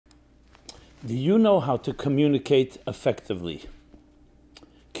Do you know how to communicate effectively?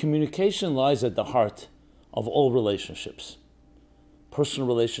 Communication lies at the heart of all relationships. Personal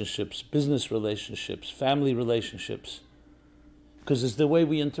relationships, business relationships, family relationships, because it's the way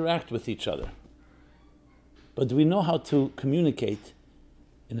we interact with each other. But do we know how to communicate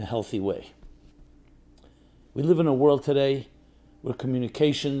in a healthy way? We live in a world today where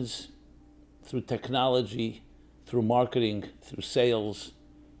communications, through technology, through marketing, through sales,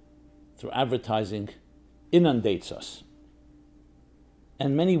 through advertising, inundates us.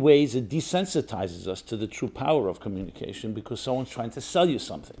 In many ways, it desensitizes us to the true power of communication because someone's trying to sell you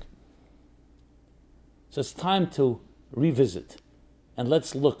something. So it's time to revisit and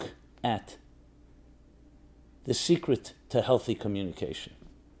let's look at the secret to healthy communication.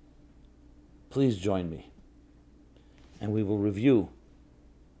 Please join me and we will review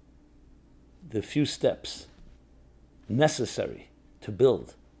the few steps necessary to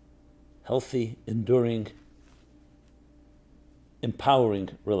build healthy, enduring, empowering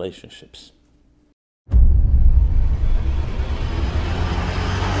relationships.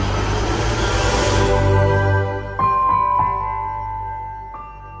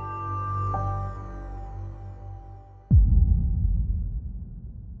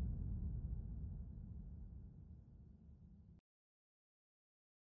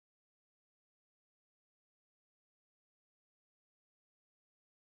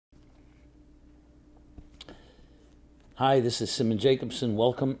 Hi, this is Simon Jacobson.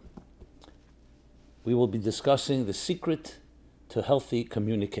 Welcome. We will be discussing the secret to healthy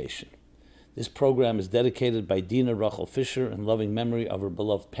communication. This program is dedicated by Dina Rachel Fisher in loving memory of her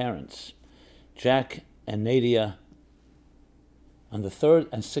beloved parents, Jack and Nadia, on the 3rd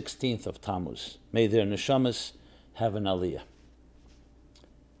and 16th of Tammuz. May their neshamas have an aliyah.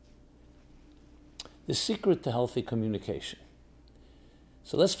 The secret to healthy communication.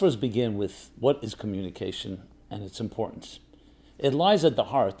 So let's first begin with what is communication and its importance. It lies at the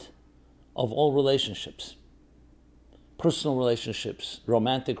heart of all relationships. Personal relationships,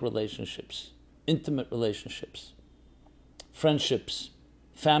 romantic relationships, intimate relationships, friendships,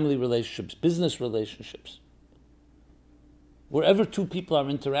 family relationships, business relationships. Wherever two people are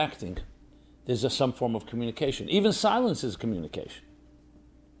interacting, there's some form of communication. Even silence is communication.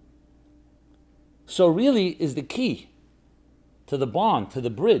 So really is the key to the bond, to the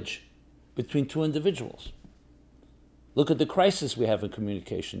bridge between two individuals. Look at the crisis we have in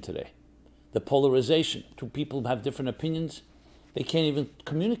communication today. The polarization. Two people have different opinions. They can't even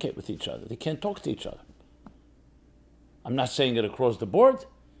communicate with each other. They can't talk to each other. I'm not saying it across the board.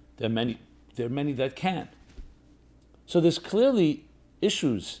 There are many that can. So there's clearly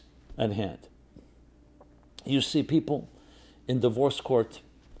issues at hand. You see people in divorce court,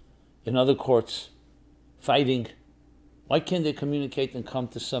 in other courts, fighting. Why can't they communicate and come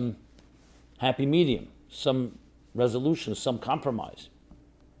to some happy medium, some resolution, some compromise?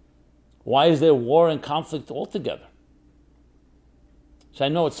 Why is there war and conflict altogether? So I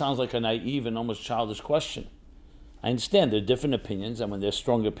know it sounds like a naive and almost childish question. I understand there are different opinions, and when there's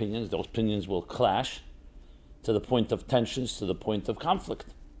strong opinions, those opinions will clash to the point of tensions, to the point of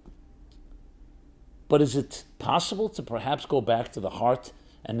conflict. But is it possible to perhaps go back to the heart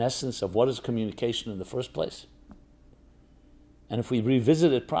and essence of what is communication in the first place? And if we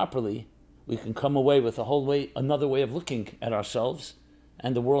revisit it properly, we can come away with another way of looking at ourselves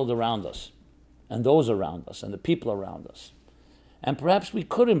and the world around us, and those around us, and the people around us. And perhaps we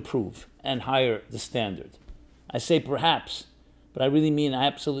could improve and higher the standard. I say perhaps, but I really mean I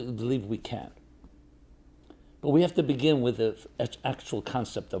absolutely believe we can. But we have to begin with the actual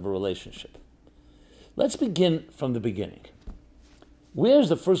concept of a relationship. Let's begin from the beginning. Where's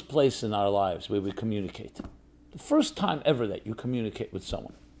the first place in our lives where we communicate? The first time ever that you communicate with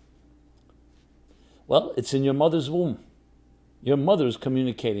someone. Well, it's in your mother's womb. Your mother is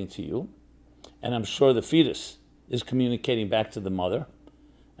communicating to you, and I'm sure the fetus is communicating back to the mother.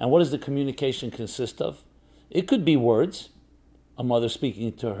 And what does the communication consist of? It could be words, a mother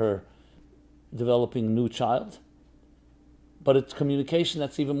speaking to her developing new child, but it's communication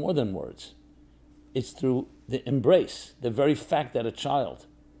that's even more than words. It's through the embrace, the very fact that a child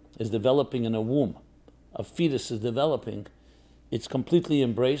is developing in a womb, a fetus is developing, it's completely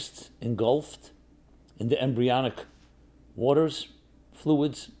embraced, engulfed, in the embryonic waters,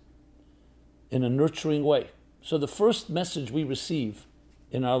 fluids, in a nurturing way. So the first message we receive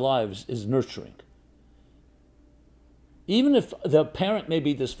in our lives is nurturing. Even if the parent may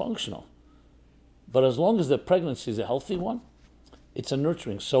be dysfunctional, but as long as the pregnancy is a healthy one, it's a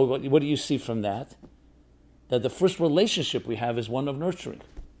nurturing. So what do you see from that? That the first relationship we have is one of nurturing.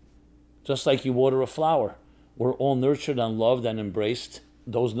 Just like you water a flower, we're all nurtured and loved and embraced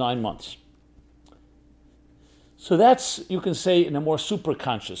those 9 months. So that's, you can say, in a more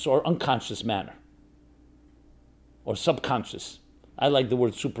superconscious or unconscious manner, or subconscious. I like the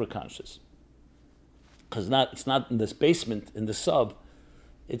word superconscious, because it's not in this basement, in the sub,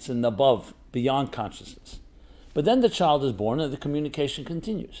 it's in the above, beyond consciousness. But then the child is born and the communication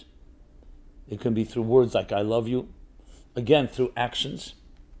continues. It can be through words like I love you, again through actions.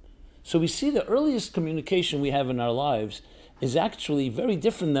 So we see the earliest communication we have in our lives is actually very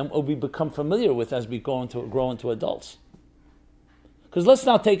different than what we become familiar with as we grow into adults. Because let's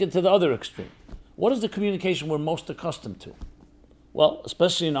now take it to the other extreme. What is the communication we're most accustomed to? Well,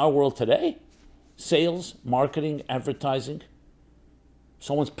 especially in our world today, sales, marketing, advertising.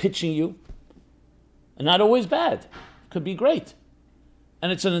 Someone's pitching you, and not always bad. It could be great.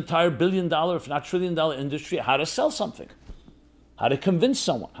 And it's an entire billion-dollar, if not trillion-dollar industry, how to sell something, how to convince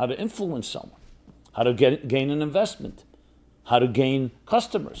someone, how to influence someone, how to gain an investment, how to gain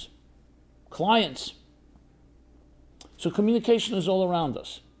customers, clients. So communication is all around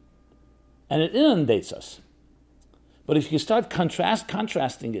us, and it inundates us. But if you start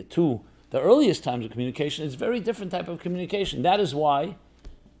contrasting it to the earliest times of communication, it's a very different type of communication. That is why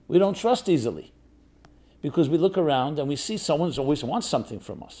we don't trust easily, because we look around and we see someone always wants something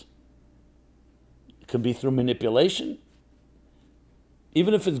from us. It could be through manipulation,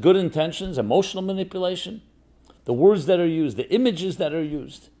 even if it's good intentions, emotional manipulation, the words that are used, the images that are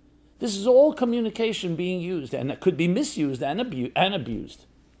used. This is all communication being used, and it could be misused and abused.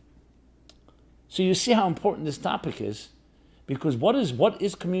 So you see how important this topic is, because what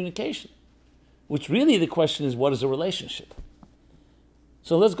is communication? Which really the question is, what is a relationship?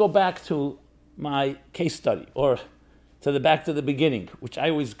 So let's go back to my case study, or back to the beginning, which I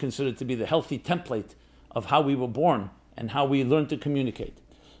always consider to be the healthy template of how we were born and how we learn to communicate.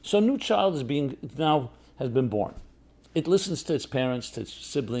 So a new child has been born. It listens to its parents, to its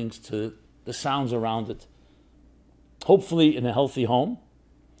siblings, to the sounds around it. Hopefully in a healthy home,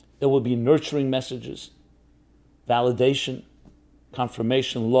 there will be nurturing messages, validation,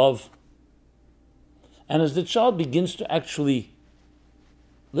 confirmation, love. And as the child begins to actually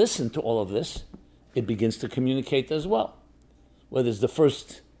listen to all of this, it begins to communicate as well. Whether it's the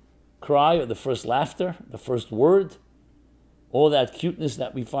first cry or the first laughter, the first word, all that cuteness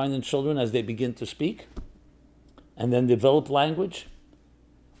that we find in children as they begin to speak and then develop language.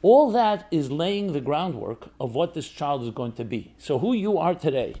 All that is laying the groundwork of what this child is going to be. So who you are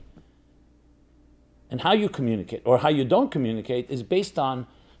today and how you communicate or how you don't communicate is based on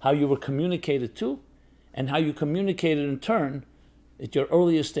how you were communicated to and how you communicated in turn at your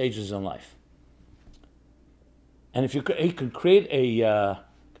earliest stages in life. And if you could create a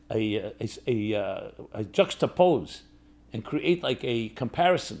juxtapose and create like a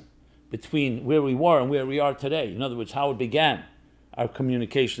comparison between where we were and where we are today, in other words, how it began, our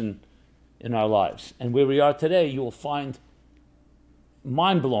communication in our lives, and where we are today, you will find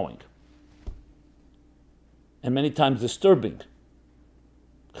mind-blowing and many times disturbing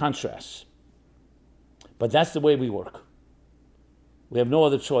contrasts. But that's the way we work. We have no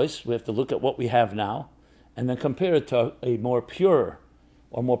other choice. We have to look at what we have now and then compare it to a more pure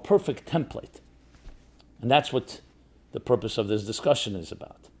or more perfect template. And that's what the purpose of this discussion is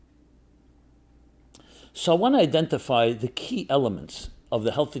about. So I want to identify the key elements of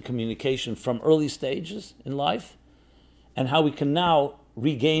the healthy communication from early stages in life and how we can now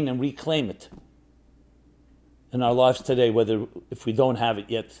regain and reclaim it in our lives today, whether if we don't have it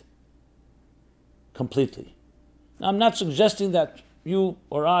yet completely. Now, I'm not suggesting that you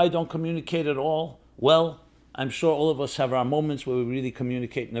or I don't communicate at all well. I'm sure all of us have our moments where we really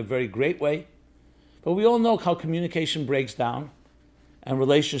communicate in a very great way. But we all know how communication breaks down and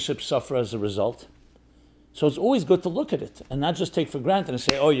relationships suffer as a result. So it's always good to look at it and not just take for granted and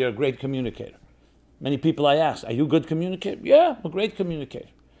say, oh, you're a great communicator. Many people I ask, are you a good communicator? Yeah, I'm a great communicator.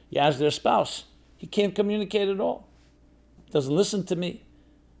 You ask their spouse, he can't communicate at all. Doesn't listen to me.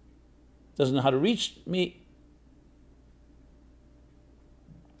 Doesn't know how to reach me,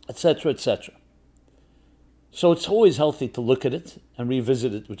 etc., etc. So it's always healthy to look at it and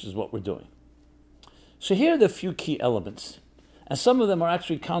revisit it, which is what we're doing. So here are the few key elements, and some of them are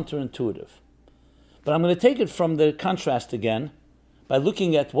actually counterintuitive. But I'm going to take it from the contrast again by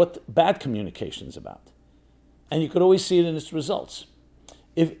looking at what bad communication is about. And you could always see it in its results.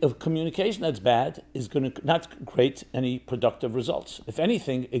 If communication that's bad is going to not create any productive results. If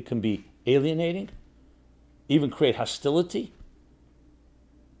anything, it can be alienating, even create hostility.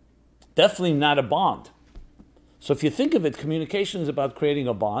 Definitely not a bond. So if you think of it, communication is about creating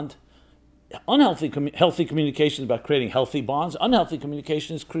a bond. Healthy communication is about creating healthy bonds. Unhealthy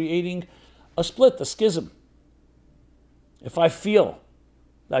communication is creating a split, a schism. If I feel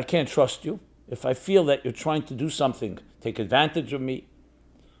that I can't trust you, if I feel that you're trying to do something, take advantage of me,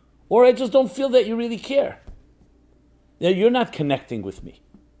 or I just don't feel that you really care, that you're not connecting with me.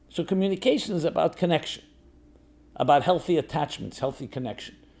 So communication is about connection, about healthy attachments, healthy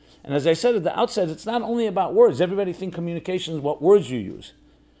connection. And as I said at the outset, it's not only about words. Everybody thinks communication is what words you use.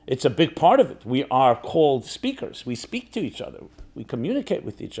 It's a big part of it. We are called speakers. We speak to each other. We communicate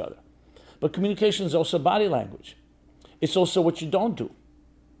with each other. But communication is also body language. It's also what you don't do.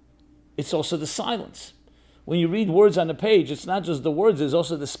 It's also the silence. When you read words on a page, it's not just the words, there's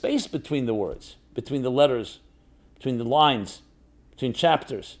also the space between the words, between the letters, between the lines, between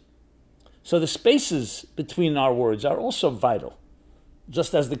chapters. So the spaces between our words are also vital,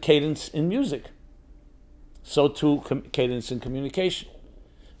 just as the cadence in music. So too cadence in communication.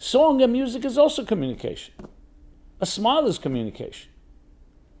 Song and music is also communication. A smile is communication.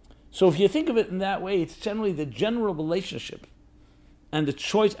 So if you think of it in that way, it's generally the general relationship and the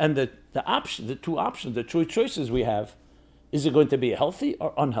choice and the two options, the two choices we have. Is it going to be healthy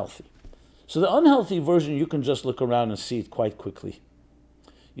or unhealthy? So the unhealthy version, you can just look around and see it quite quickly.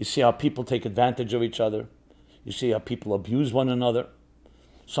 You see how people take advantage of each other. You see how people abuse one another.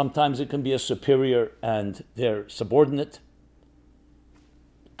 Sometimes it can be a superior and their subordinate.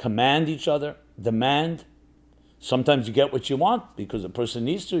 Command each other, demand. Sometimes you get what you want because the person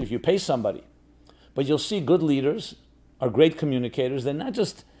needs to if you pay somebody. But you'll see good leaders are great communicators. They're not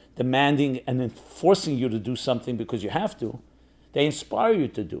just demanding and enforcing you to do something because you have to. They inspire you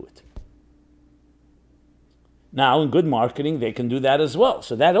to do it. Now, in good marketing, they can do that as well.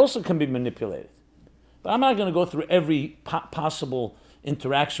 So that also can be manipulated. But I'm not going to go through every possible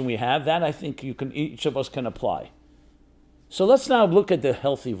interaction we have. That I think each of us can apply. So let's now look at the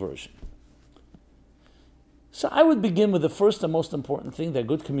healthy version. So I would begin with the first and most important thing, that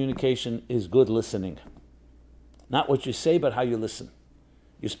good communication is good listening. Not what you say, but how you listen.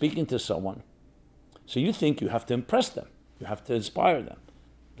 You're speaking to someone, so you think you have to impress them. You have to inspire them.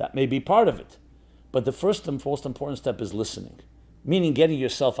 That may be part of it. But the first and most important step is listening, meaning getting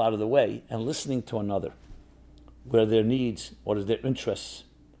yourself out of the way and listening to another. What are their needs? What are their interests?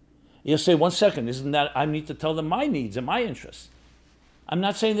 You'll say, 1 second, isn't that I need to tell them my needs and my interests? I'm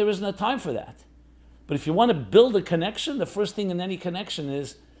not saying there isn't a time for that. But if you want to build a connection, the first thing in any connection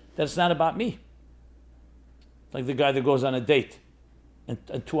is that it's not about me. Like the guy that goes on a date, and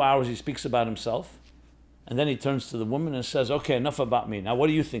in 2 hours he speaks about himself, and then he turns to the woman and says, okay, enough about me. Now what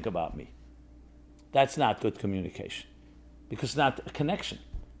do you think about me? That's not good communication, because it's not a connection.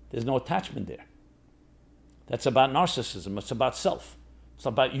 There's no attachment there. That's about narcissism. It's about self. It's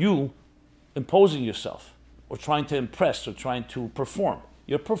about you imposing yourself or trying to impress or trying to perform.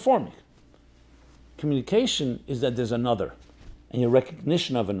 You're performing. Communication is that there's another and your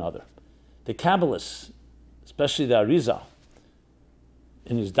recognition of another. The Kabbalists, especially the Arizal,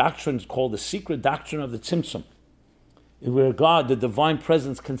 in his doctrine called the secret doctrine of the Tzimtzum, where God, the divine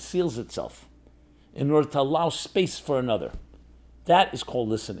presence, conceals itself in order to allow space for another. That is called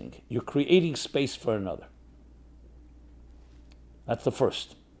listening. You're creating space for another. That's the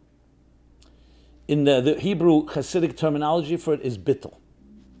first. In the Hebrew Hasidic terminology for it is bittul.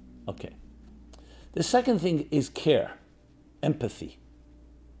 Okay. The second thing is care, empathy.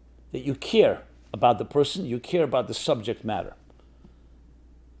 That you care about the person, you care about the subject matter.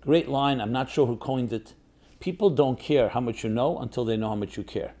 Great line, I'm not sure who coined it. People don't care how much you know until they know how much you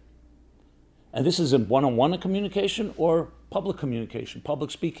care. And this is in one-on-one communication or public communication,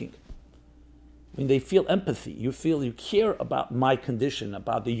 public speaking. When they feel empathy, you feel you care about my condition,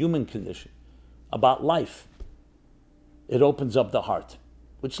 about the human condition, about life. It opens up the heart,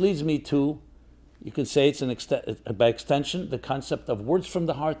 which leads me to, you could say it's by extension, the concept of words from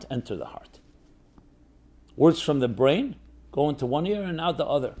the heart enter the heart. Words from the brain go into one ear and out the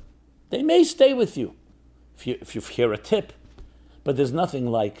other. They may stay with you if you hear a tip, but there's nothing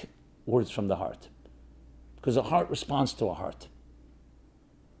like words from the heart, because a heart responds to a heart.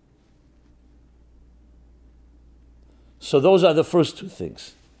 So those are the first two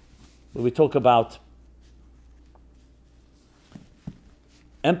things. When we talk about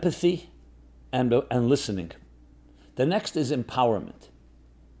empathy and listening. The next is empowerment.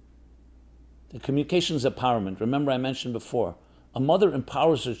 The communication is empowerment. Remember I mentioned before, a mother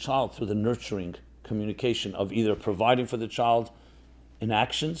empowers her child through the nurturing communication of either providing for the child in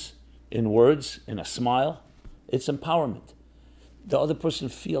actions, in words, in a smile. It's empowerment. The other person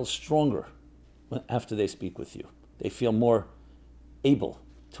feels stronger after they speak with you. They feel more able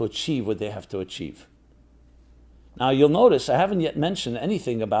to achieve what they have to achieve. Now you'll notice I haven't yet mentioned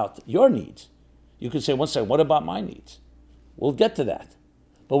anything about your needs. You could say, one second, what about my needs? We'll get to that.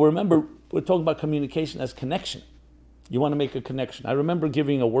 But remember, we're talking about communication as connection. You want to make a connection. I remember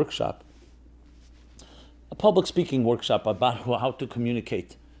giving a workshop a public speaking workshop about how to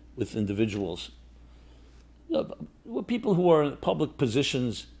communicate with individuals, with people who are in public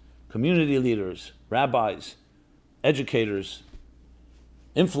positions, community leaders, rabbis, educators,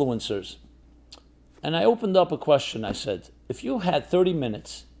 influencers. And I opened up a question. I said, if you had 30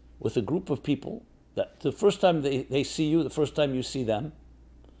 minutes with a group of people that the first time they see you, the first time you see them,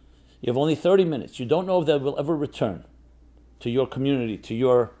 you have only 30 minutes. You don't know if they will ever return to your community, to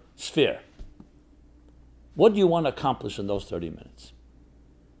your sphere. What do you want to accomplish in those 30 minutes?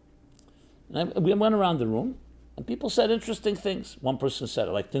 And we went around the room, and people said interesting things. One person said,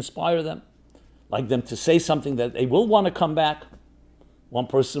 I'd like to inspire them, like them to say something that they will want to come back. One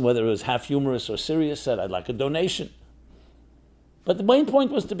person, whether it was half humorous or serious, said, I'd like a donation. But the main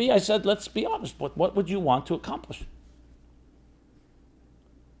point was I said, let's be honest. What would you want to accomplish?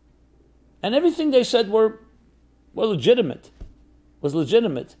 And everything they said was legitimate.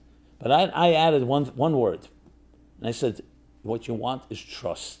 But I added one word. And I said, what you want is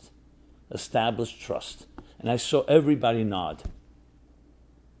trust. Establish trust. And I saw everybody nod.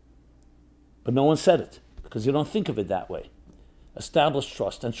 But no one said it, because you don't think of it that way. Establish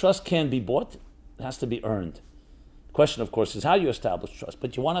trust. And trust can be bought. It has to be earned. The question, of course, is how you establish trust.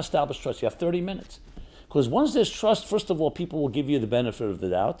 But you want to establish trust. You have 30 minutes. Because once there's trust, first of all, people will give you the benefit of the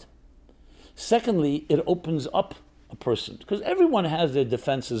doubt. Secondly, it opens up a person. Because everyone has their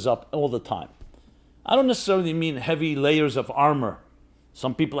defenses up all the time. I don't necessarily mean heavy layers of armor.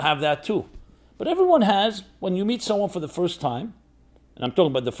 Some people have that too. But everyone has, when you meet someone for the first time, and I'm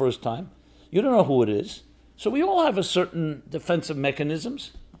talking about the first time, you don't know who it is. So we all have a certain defensive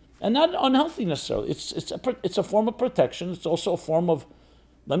mechanisms, and not unhealthy necessarily. It's a form of protection. It's also a form of,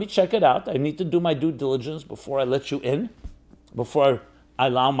 let me check it out. I need to do my due diligence before I let you in, before I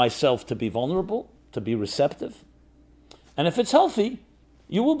allow myself to be vulnerable, to be receptive. And if it's healthy,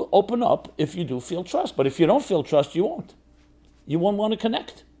 you will open up if you do feel trust. But if you don't feel trust, you won't. You won't want to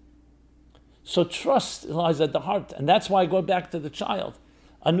connect. So trust lies at the heart. And that's why I go back to the child.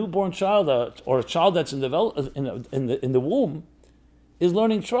 A newborn child or a child that's in the womb is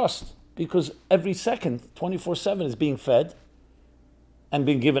learning trust, because every second, 24/7, is being fed and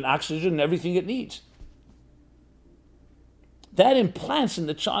being given oxygen and everything it needs. That implants in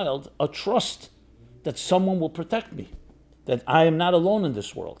the child a trust that someone will protect me, that I am not alone in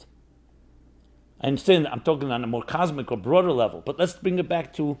this world. I understand I'm talking on a more cosmic or broader level, but let's bring it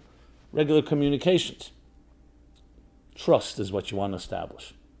back to regular communications. Trust is what you want to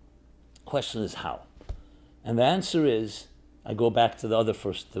establish. The question is how. And the answer is, I go back to the other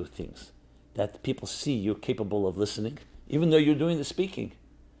first two things, that people see you're capable of listening, even though you're doing the speaking.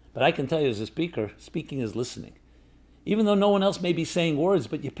 But I can tell you as a speaker, speaking is listening. Even though no one else may be saying words,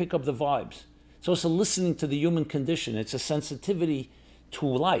 but you pick up the vibes. So it's a listening to the human condition. It's a sensitivity to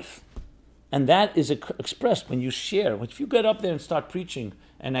life. And that is expressed when you share. If you get up there and start preaching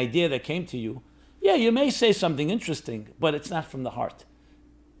an idea that came to you, yeah, you may say something interesting, but it's not from the heart.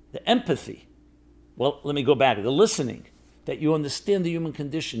 The empathy, well, let me go back. The listening, that you understand the human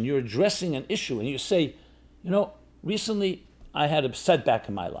condition. You're addressing an issue and you say, recently I had a setback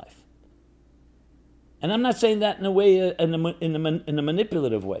in my life. And I'm not saying that in a way, in a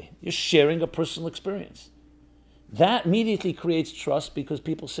manipulative way. You're sharing a personal experience. That immediately creates trust, because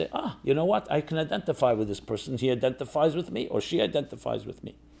people say, you know what? I can identify with this person. He identifies with me, or she identifies with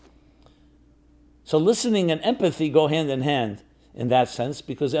me. So listening and empathy go hand in hand in that sense,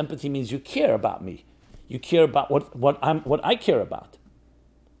 because empathy means you care about me. You care about what I care about.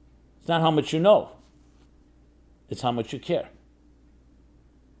 It's not how much you know. It's how much you care.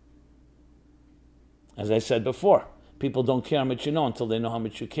 As I said before, people don't care how much you know until they know how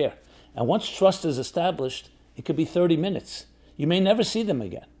much you care. And once trust is established, it could be 30 minutes. You may never see them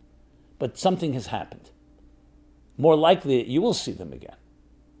again, but something has happened. More likely, you will see them again.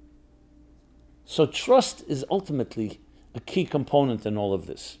 So trust is ultimately a key component in all of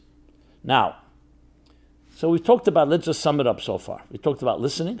this. Now, so we talked about, let's just sum it up so far. We talked about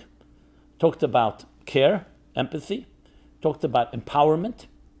listening, talked about care, empathy, talked about empowerment,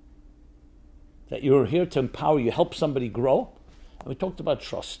 that you're here to empower you, help somebody grow. And we talked about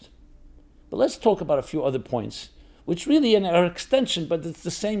trust. But let's talk about a few other points, which really are extension, but it's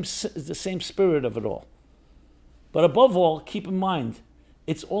the same spirit of it all. But above all, keep in mind,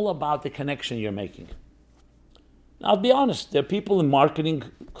 it's all about the connection you're making. Now, I'll be honest, there are people in marketing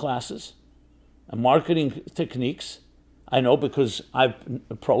classes and marketing techniques, I know because I've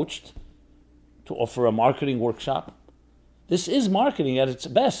approached to offer a marketing workshop. This is marketing at its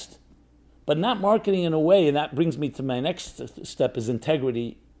best, but not marketing in a way, and that brings me to my next step, is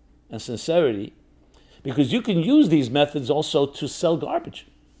integrity and sincerity, because you can use these methods also to sell garbage,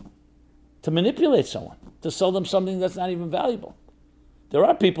 to manipulate someone. to sell them something that's not even valuable. There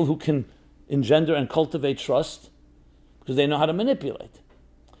are people who can engender and cultivate trust because they know how to manipulate.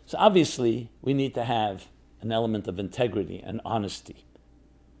 So obviously, we need to have an element of integrity and honesty.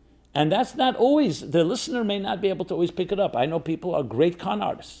 And that's not always, the listener may not be able to always pick it up. I know people are great con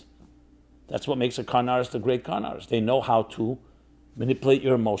artists. That's what makes a con artist a great con artist. They know how to manipulate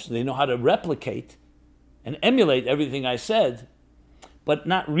your emotions. They know how to replicate and emulate everything I said, but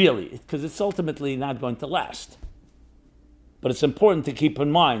not really, because it's ultimately not going to last. But it's important to keep in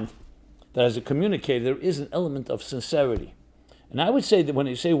mind that as a communicator, there is an element of sincerity. And I would say that when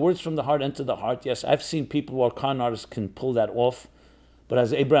you say words from the heart enter the heart, yes, I've seen people who are con artists can pull that off. But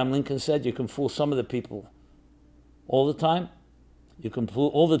as Abraham Lincoln said, you can fool some of the people all the time. You can fool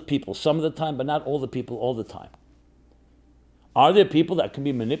all the people some of the time, but not all the people all the time. Are there people that can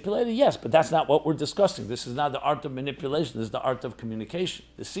be manipulated? Yes, but that's not what we're discussing. This is not the art of manipulation. This is the art of communication,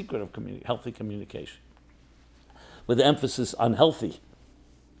 the secret of healthy communication, with the emphasis on healthy.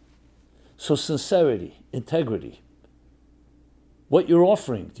 So sincerity, integrity, what you're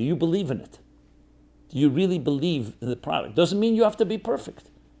offering, do you believe in it? Do you really believe in the product? Doesn't mean you have to be perfect.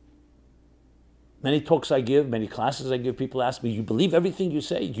 Many talks I give, many classes I give, people ask me, you believe everything you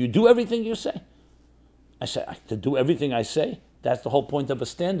say? Do you do everything you say? I say, to do everything I say? That's the whole point of a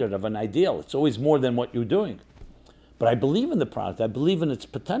standard, of an ideal. It's always more than what you're doing. But I believe in the product. I believe in its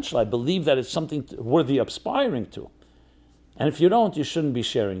potential. I believe that it's something worthy of aspiring to. And if you don't, you shouldn't be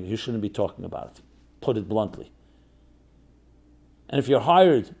sharing it. You shouldn't be talking about it, put it bluntly. And if you're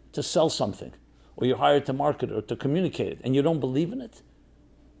hired to sell something, or you're hired to market it or to communicate it, and you don't believe in it,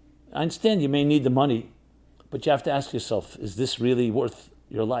 I understand you may need the money, but you have to ask yourself, is this really worth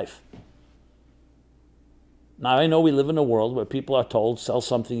your life? Now, I know we live in a world where people are told, sell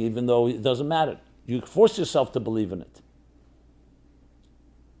something even though it doesn't matter. You force yourself to believe in it.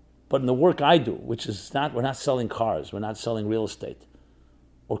 But in the work I do, which is not, we're not selling cars, we're not selling real estate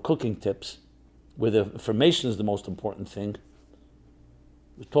or cooking tips, where the information is the most important thing,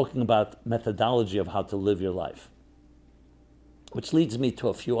 we're talking about methodology of how to live your life. Which leads me to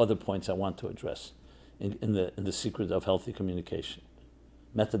a few other points I want to address in the secret of healthy communication.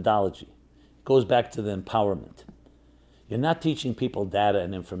 Methodology. It goes back to the empowerment. You're not teaching people data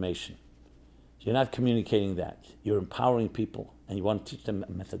and information. You're not communicating that. You're empowering people, and you want to teach them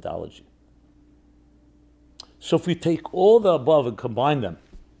methodology. So if we take all the above and combine them,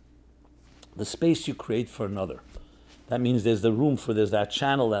 the space you create for another, that means there's that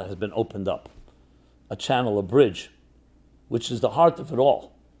channel that has been opened up, a channel, a bridge, which is the heart of it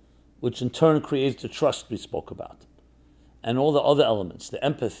all, which in turn creates the trust we spoke about, and all the other elements, the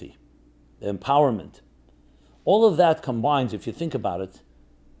empathy, the empowerment. All of that combines, if you think about it,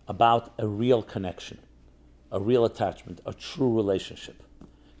 about a real connection, a real attachment, a true relationship,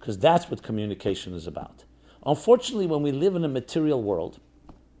 because that's what communication is about. Unfortunately, when we live in a material world,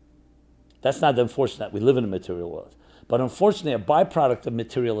 that's not unfortunate that we live in a material world, but unfortunately, a byproduct of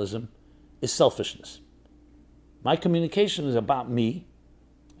materialism is selfishness. My communication is about me,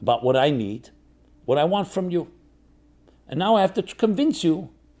 about what I need, what I want from you. And now I have to convince you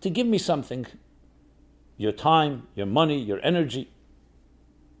to give me something, your time, your money, your energy.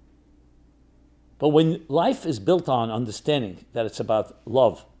 But when life is built on understanding that it's about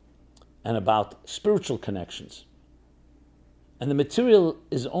love and about spiritual connections, and the material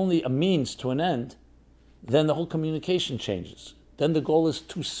is only a means to an end, then the whole communication changes. Then the goal is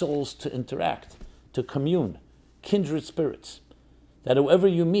two souls to interact, to commune, kindred spirits. That whoever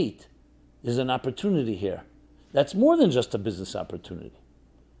you meet is an opportunity here. That's more than just a business opportunity.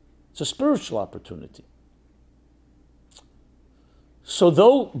 It's a spiritual opportunity. So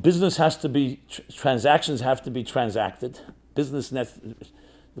though business has to be, transactions have to be transacted,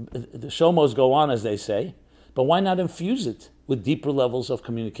 the show must go on, as they say, but why not infuse it with deeper levels of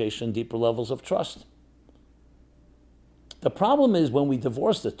communication, deeper levels of trust? The problem is when we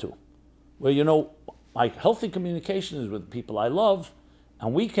divorce the two, where, my healthy communication is with people I love,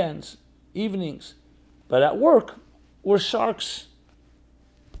 on weekends, evenings, but at work, we're sharks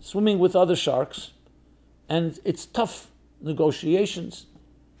swimming with other sharks, and it's tough negotiations.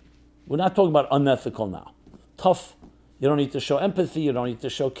 We're not talking about unethical now. Tough. You don't need to show empathy. You don't need to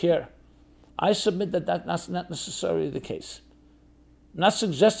show care. I submit that that's not necessarily the case. I'm not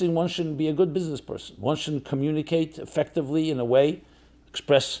suggesting one shouldn't be a good business person. One shouldn't communicate effectively in a way,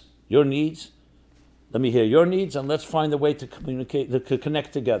 express your needs. Let me hear your needs, and let's find a way to communicate, to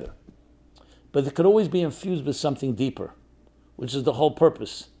connect together. But it could always be infused with something deeper, which is the whole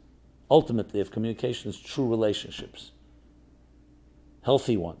purpose, ultimately, of communication is true relationships.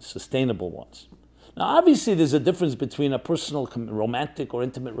 Healthy ones, sustainable ones. Now, obviously, there's a difference between a personal, romantic, or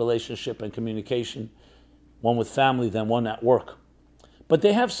intimate relationship and communication one with family than one at work. But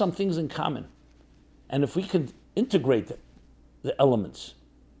they have some things in common. And if we could integrate the elements.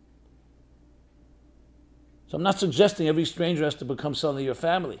 So I'm not suggesting every stranger has to become suddenly your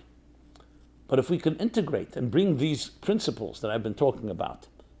family. But if we can integrate and bring these principles that I've been talking about,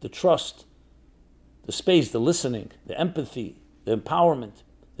 the trust, the space, the listening, the empathy, the empowerment,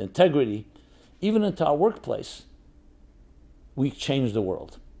 the integrity, even into our workplace, we change the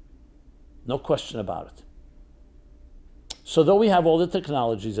world. No question about it. So though we have all the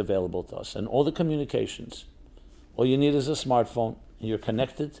technologies available to us and all the communications, all you need is a smartphone and you're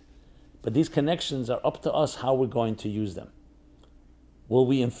connected, but these connections are up to us how we're going to use them. Will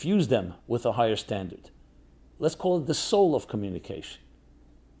we infuse them with a higher standard? Let's call it the soul of communication,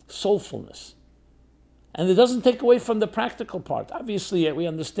 soulfulness. And it doesn't take away from the practical part. Obviously, we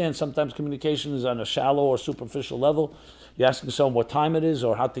understand sometimes communication is on a shallow or superficial level. You're asking someone what time it is,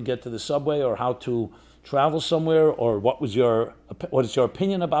 or how to get to the subway, or how to travel somewhere, or what is your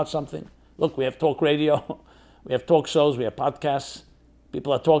opinion about something. Look, we have talk radio, we have talk shows, we have podcasts.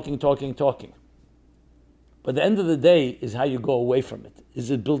 People are talking. But at the end of the day is how you go away from it.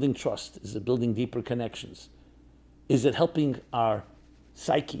 Is it building trust? Is it building deeper connections? Is it helping our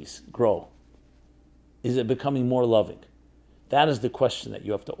psyches grow? Is it becoming more loving? That is the question that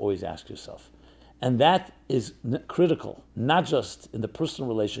you have to always ask yourself. And that is critical, not just in the personal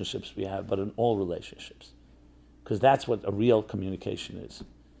relationships we have, but in all relationships. Because that's what a real communication is.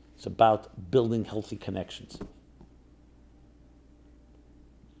 It's about building healthy connections.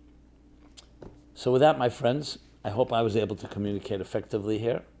 So with that, my friends, I hope I was able to communicate effectively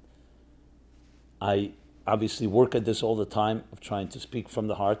here. I obviously work at this all the time, of trying to speak from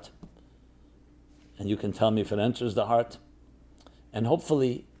the heart. And you can tell me if it enters the heart. And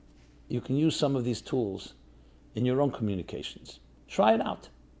hopefully, you can use some of these tools in your own communications. Try it out.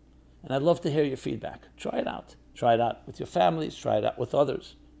 And I'd love to hear your feedback. Try it out. Try it out with your families. Try it out with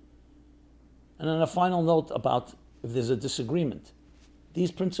others. And on a final note about if there's a disagreement, these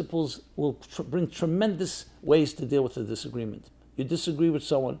principles will bring tremendous ways to deal with the disagreement. You disagree with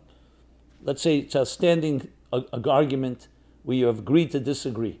someone. Let's say it's a standing argument where you have agreed to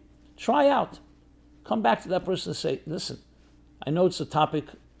disagree. Try out. Come back to that person and say, listen, I know it's a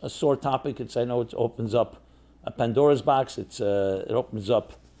sore topic. I know it opens up a Pandora's box. It opens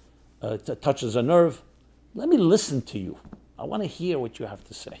up, it touches a nerve. Let me listen to you. I want to hear what you have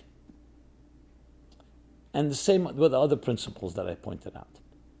to say. And the same with the other principles that I pointed out.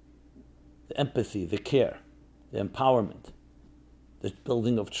 The empathy, the care, the empowerment, the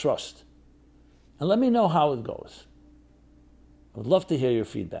building of trust. And let me know how it goes. I would love to hear your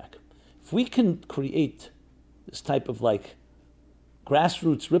feedback. If we can create this type of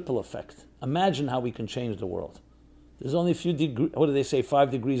grassroots ripple effect, imagine how we can change the world. There's only a few 5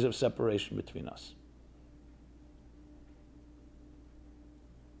 degrees of separation between us.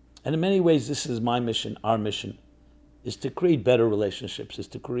 And in many ways, this is my mission, our mission, is to create better relationships, is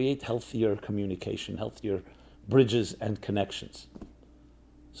to create healthier communication, healthier bridges and connections.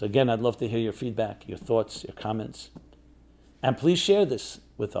 So again, I'd love to hear your feedback, your thoughts, your comments. And please share this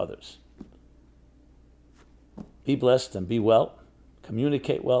with others. Be blessed and be well.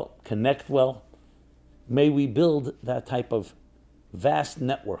 Communicate well. Connect well. May we build that type of vast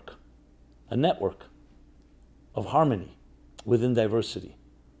network, a network of harmony within diversity,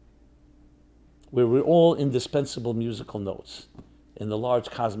 where we're all indispensable musical notes in the large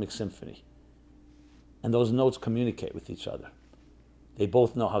cosmic symphony. And those notes communicate with each other. They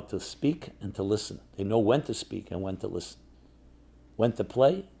both know how to speak and to listen. They know when to speak and when to listen, when to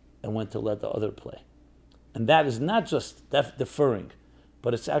play and when to let the other play. And that is not just deferring,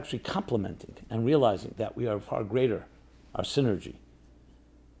 but it's actually complementing and realizing that we are far greater, our synergy,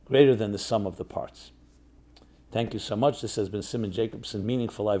 greater than the sum of the parts. Thank you so much. This has been Simon Jacobson,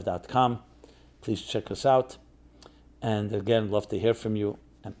 meaningfullife.com. Please check us out. And again, love to hear from you,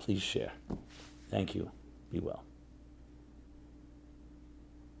 and please share. Thank you. Be well.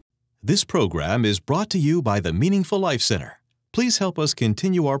 This program is brought to you by the Meaningful Life Center. Please help us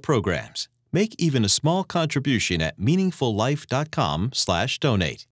continue our programs. Make even a small contribution at meaningfullife.com/donate.